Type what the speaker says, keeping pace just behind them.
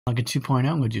Nugget 2.0,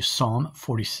 I'm going to do Psalm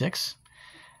 46.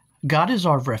 God is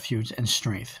our refuge and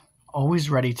strength, always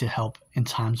ready to help in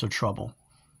times of trouble.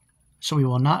 So we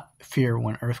will not fear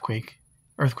when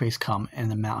earthquakes come and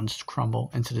the mountains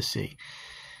crumble into the sea.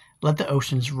 Let the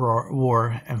oceans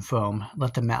roar and foam.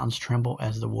 Let the mountains tremble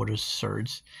as the waters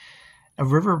surge. A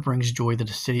river brings joy to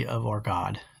the city of our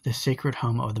God, the sacred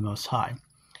home of the Most High.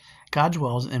 God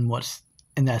dwells in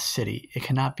that city. It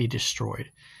cannot be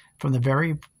destroyed. From the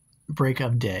very break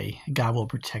of day, God will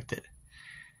protect it.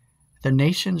 The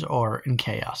nations are in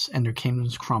chaos, and their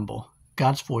kingdoms crumble.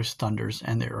 God's voice thunders,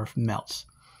 and the earth melts.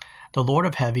 The Lord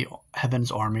of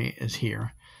heaven's army is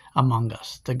here among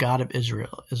us. The God of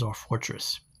Israel is our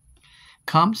fortress.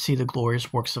 Come, see the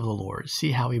glorious works of the Lord.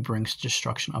 See how he brings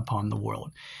destruction upon the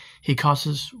world. He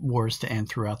causes wars to end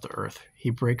throughout the earth. He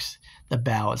breaks the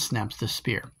bow and snaps the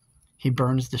spear. He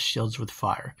burns the shields with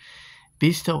fire.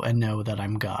 Be still and know that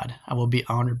I'm God. I will be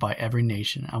honored by every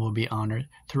nation. I will be honored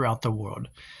throughout the world.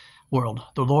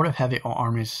 The Lord of heaven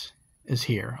armies is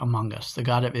here among us. The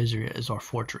God of Israel is our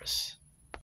fortress.